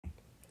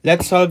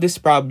Let's solve these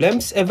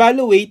problems.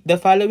 Evaluate the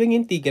following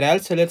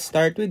integrals. So let's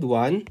start with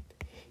 1.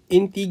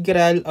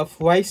 Integral of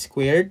y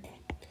squared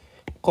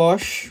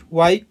cos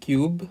y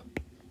cubed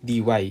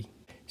dy.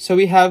 So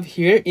we have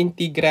here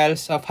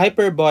integrals of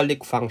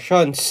hyperbolic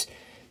functions.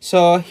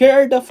 So here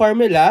are the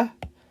formula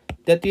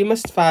that we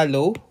must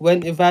follow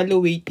when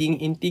evaluating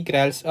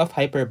integrals of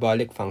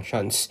hyperbolic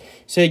functions.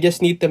 So you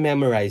just need to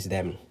memorize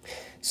them.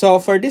 So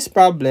for this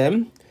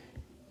problem,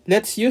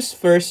 let's use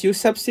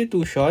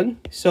substitution.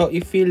 So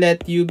if we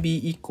let u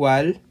be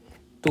equal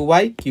to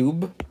y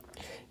cubed,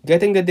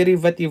 getting the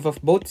derivative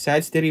of both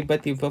sides,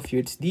 derivative of u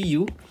is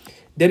du.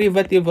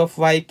 Derivative of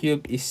y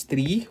cubed is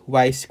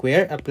 3y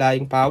squared,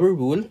 applying power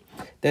rule.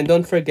 Then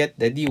don't forget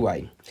the dy.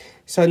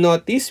 So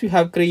notice we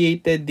have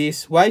created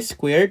this y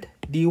squared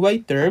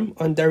dy term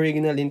on the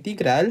original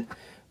integral.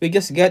 We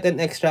just get an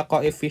extra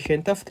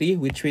coefficient of 3,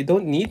 which we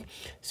don't need.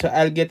 So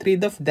I'll get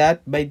rid of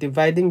that by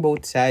dividing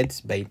both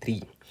sides by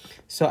 3.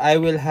 So I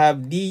will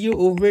have du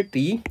over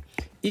 3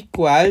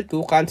 equal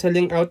to,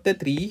 cancelling out the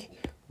 3,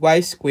 y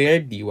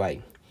squared dy.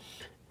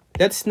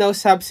 Let's now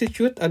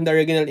substitute on the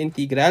original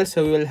integral.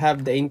 So we will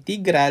have the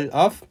integral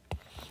of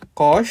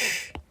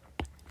cos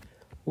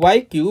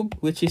y cubed,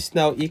 which is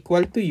now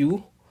equal to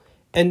u.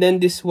 And then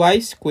this y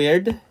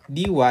squared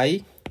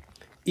dy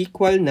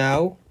equal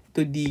now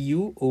to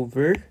du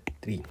over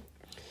 3.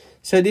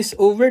 So this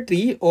over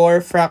 3 or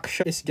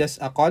fraction is just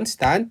a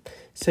constant.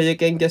 So you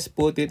can just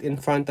put it in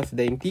front of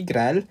the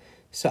integral.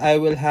 So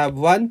I will have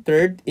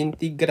 1/3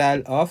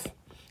 integral of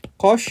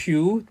cos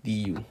u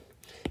du.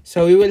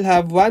 So we will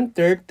have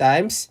 1/3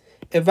 times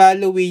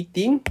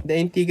evaluating the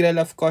integral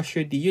of cos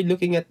u du.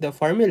 Looking at the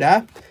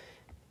formula,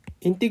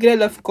 integral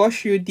of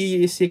cos u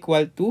du is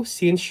equal to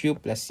sin u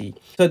plus c.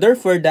 So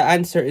therefore, the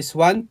answer is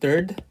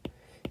 1/3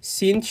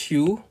 sin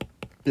u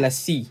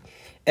plus c.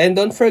 And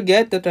don't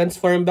forget to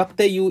transform back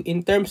the u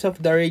in terms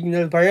of the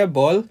original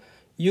variable.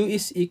 U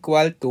is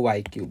equal to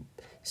y cubed.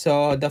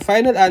 So the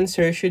final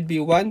answer should be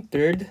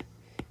 1/3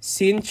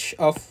 sin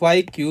of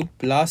y cubed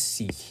plus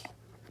c.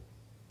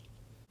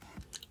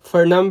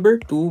 For number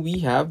 2,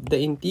 we have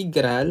the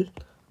integral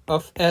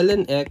of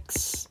ln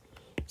x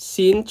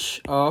sin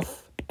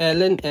of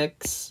ln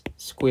x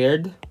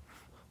squared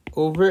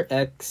over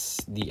x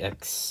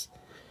dx.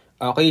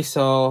 Okay,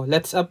 so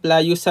let's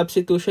apply u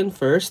substitution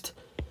first.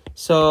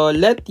 So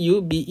let u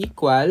be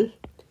equal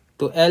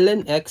to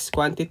ln x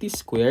quantity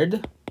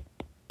squared.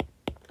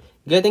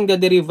 Getting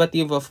the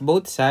derivative of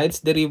both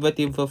sides,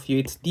 derivative of u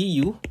is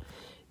du.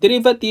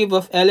 Derivative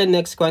of ln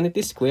x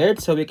quantity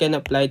squared, so we can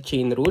apply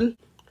chain rule.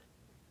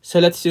 So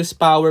let's use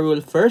power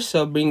rule first.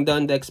 So bring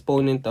down the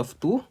exponent of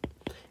 2.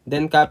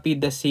 Then copy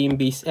the same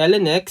base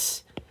ln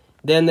x.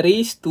 Then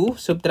raise 2.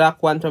 Subtract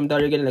 1 from the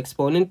original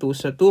exponent 2.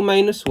 So 2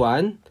 minus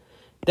 1.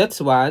 That's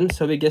 1.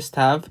 So we just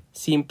have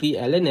simply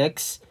ln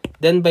x.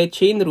 Then by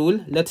chain rule,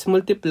 let's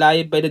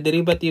multiply by the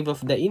derivative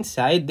of the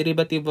inside.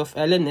 Derivative of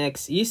ln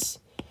x is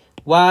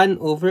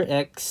 1 over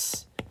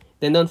x.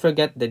 Then don't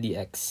forget the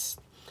dx.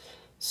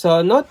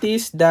 So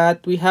notice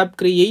that we have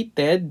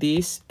created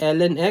this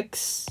ln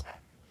x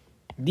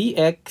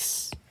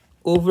dx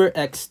over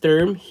x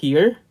term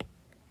here,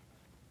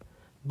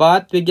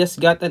 but we just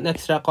got an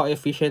extra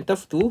coefficient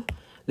of 2.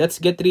 Let's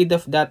get rid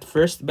of that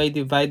first by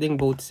dividing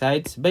both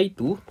sides by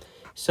 2.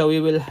 So we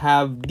will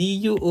have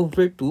du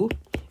over 2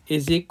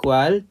 is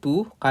equal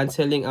to,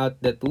 cancelling out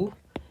the 2,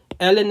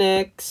 ln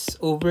x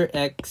over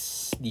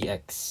x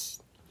dx.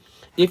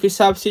 If we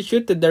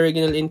substitute to the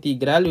original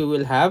integral, we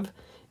will have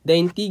the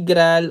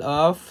integral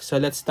of, so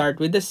let's start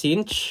with the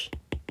sinh.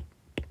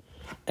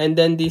 And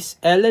then this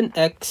ln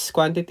x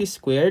quantity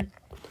squared,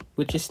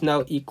 which is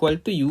now equal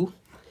to u.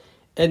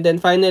 And then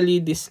finally,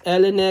 this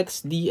ln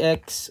x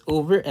dx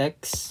over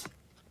x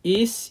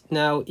is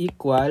now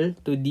equal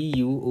to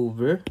du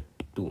over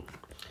 2.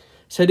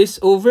 So this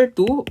over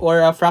 2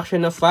 or a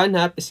fraction of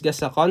 1/2 is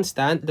just a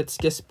constant. Let's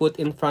just put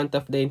in front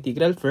of the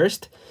integral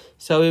first.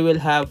 So we will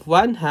have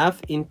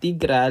 1/2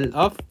 integral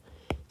of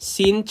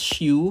sin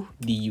u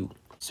du.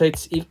 So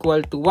it's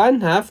equal to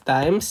 1/2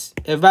 times,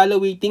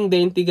 evaluating the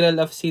integral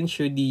of sin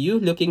u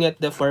du, looking at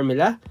the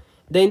formula,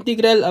 the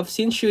integral of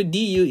sin u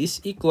du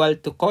is equal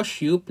to cos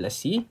u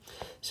plus c.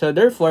 So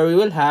therefore, we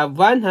will have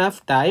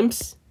 1/2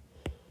 times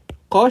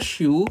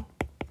cos u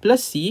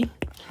plus c,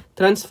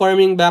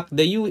 transforming back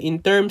the u in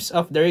terms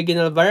of the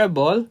original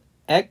variable,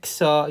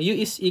 x. So u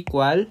is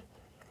equal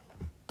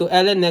to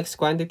ln x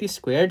quantity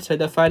squared. So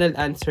the final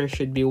answer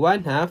should be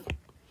 1/2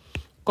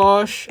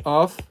 cos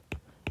of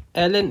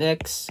ln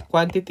x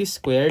quantity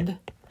squared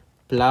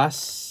plus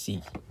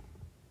c.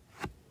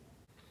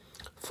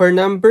 For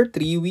number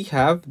 3, we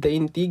have the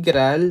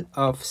integral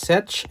of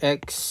sec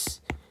x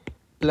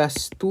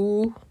plus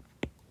 2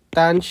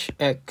 tan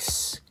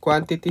x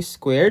quantity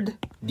squared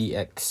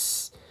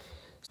dx.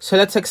 So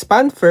let's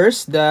expand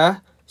first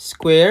the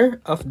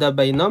square of the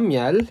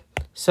binomial.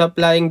 So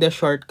applying the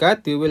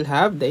shortcut, we will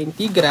have the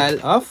integral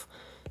of,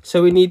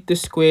 so we need to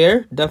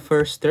square the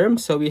first term.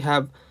 So we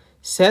have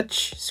sec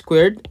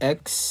squared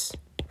x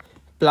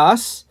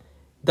plus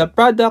the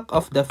product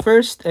of the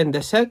first and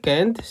the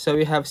second. So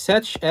we have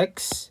sech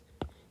x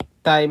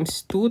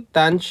times 2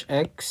 tanh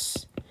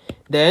x.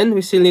 Then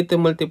we still need to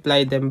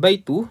multiply them by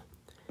 2.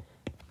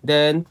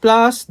 Then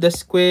plus the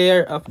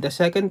square of the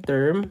second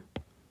term,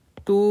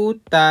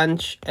 2 tanh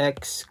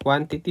x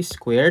quantity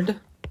squared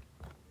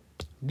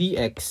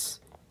dx.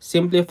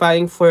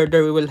 Simplifying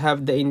further, we will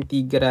have the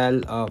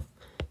integral of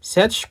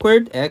sech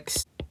squared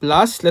x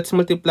plus, let's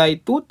multiply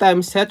 2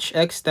 times sech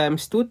x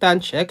times 2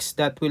 tanh x.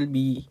 That will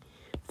be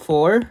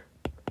 4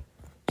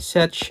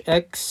 sech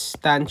x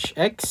tanh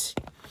x.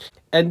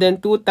 And then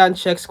 2 tanh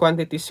x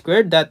quantity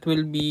squared, that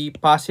will be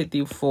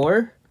positive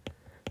 4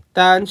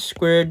 tanh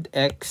squared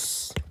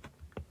x,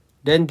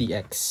 then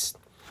dx.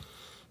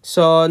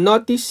 So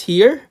notice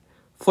here,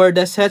 for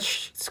the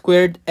sech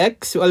squared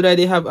x, we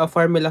already have a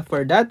formula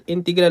for that.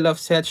 Integral of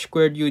sech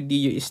squared u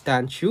du is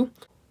tan u.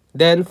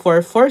 Then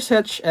for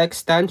sech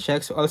x tan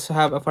x, we also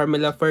have a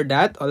formula for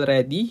that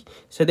already.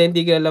 So the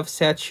integral of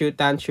sech u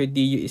tan u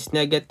du is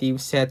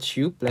negative sech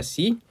u plus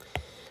c.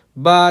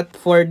 But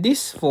for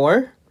this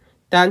 4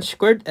 tan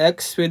squared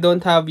x, we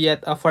don't have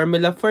yet a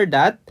formula for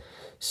that.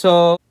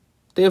 So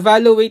to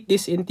evaluate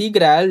this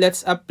integral,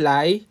 let's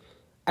apply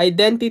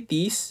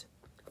identities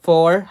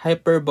for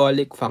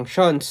hyperbolic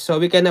functions. So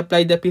we can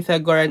apply the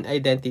Pythagorean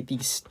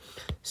identities.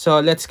 So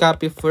let's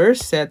copy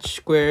first sech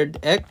squared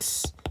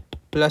x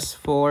plus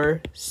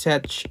 4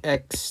 sech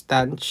x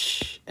tanh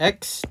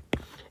x,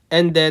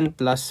 and then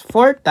plus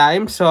 4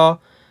 times.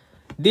 So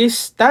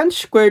this tanh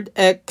squared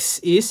x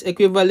is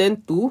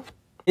equivalent to,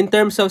 in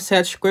terms of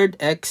sech squared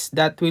x,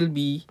 that will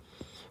be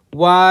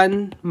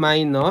 1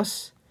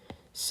 minus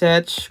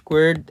sech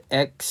squared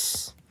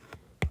x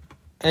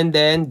and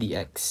then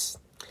dx.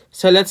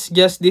 So let's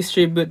just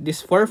distribute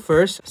this 4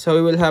 first. So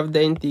we will have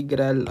the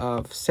integral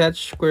of sech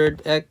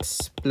squared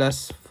x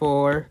plus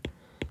 4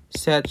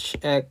 sech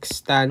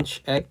x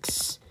tanh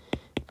x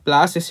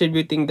plus,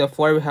 distributing the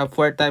 4, we have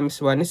 4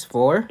 times 1 is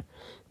 4.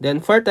 Then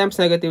 4 times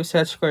negative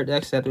sech squared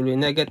x, that will be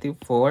negative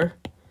 4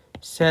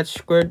 sech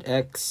squared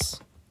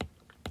x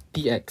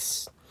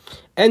dx.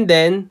 And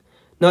then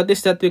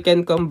notice that we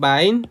can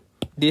combine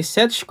this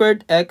sech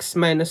squared x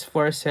minus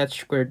 4 sech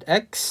squared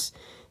x.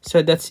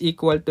 So that's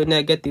equal to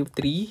negative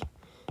 3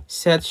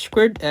 sech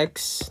squared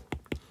x,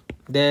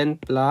 then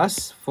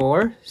plus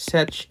 4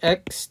 sech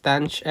x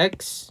tanh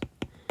x,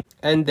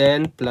 and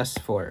then plus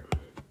 4.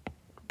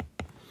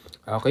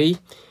 Okay.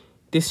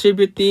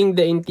 Distributing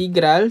the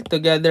integral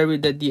together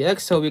with the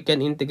dx, so we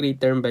can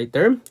integrate term by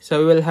term. So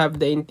we will have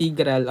the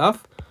integral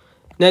of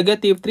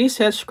negative 3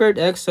 sech squared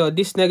x. So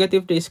this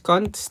negative 3 is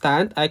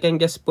constant. I can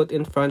just put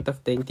in front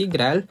of the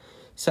integral.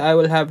 So I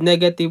will have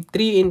negative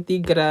 3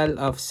 integral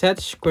of sech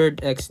squared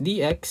x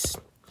dx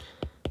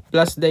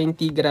plus the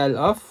integral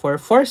of, for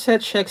 4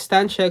 sech x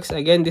tanh x,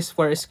 again this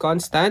 4 is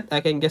constant. I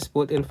can just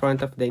put in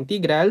front of the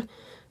integral.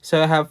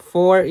 So I have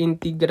 4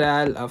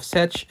 integral of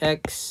sech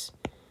x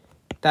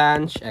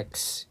tanh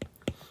x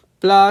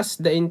plus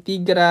the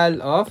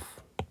integral of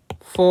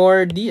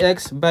 4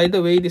 dx. By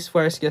the way, this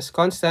 4 is just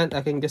constant.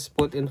 I can just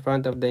put in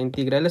front of the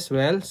integral as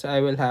well. So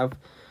I will have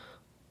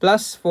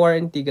plus 4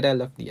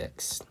 integral of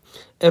dx.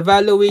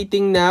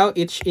 Evaluating now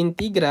each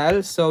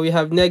integral, so we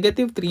have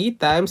negative 3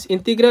 times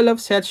integral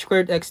of sech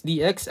squared x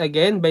dx.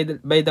 Again,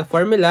 by the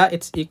formula,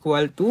 it's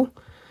equal to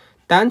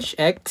tanh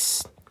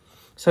x.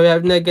 So we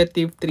have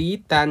negative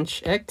 3 tanh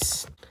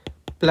x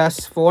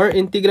plus 4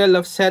 integral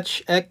of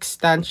sech x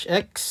tanh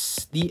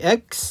x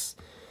dx.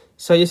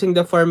 So using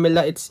the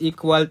formula, it's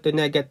equal to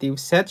negative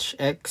sech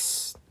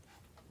x,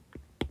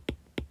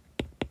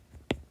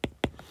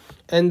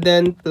 and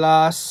then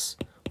plus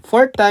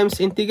 4 times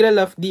integral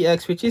of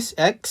dx, which is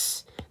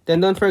x.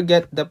 Then don't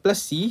forget the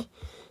plus c.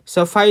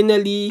 So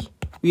finally,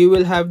 we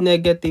will have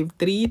negative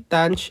 3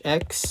 tanh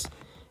x.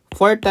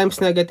 4 times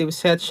negative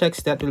sech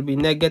x, that will be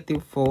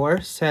negative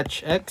 4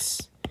 sech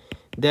x.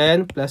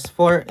 Then plus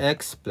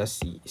 4x plus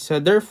c. So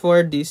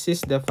therefore, this is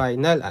the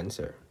final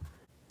answer.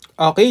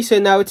 Okay, so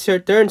now it's your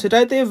turn. So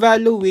try to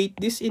evaluate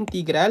this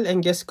integral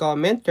and just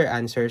comment your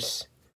answers.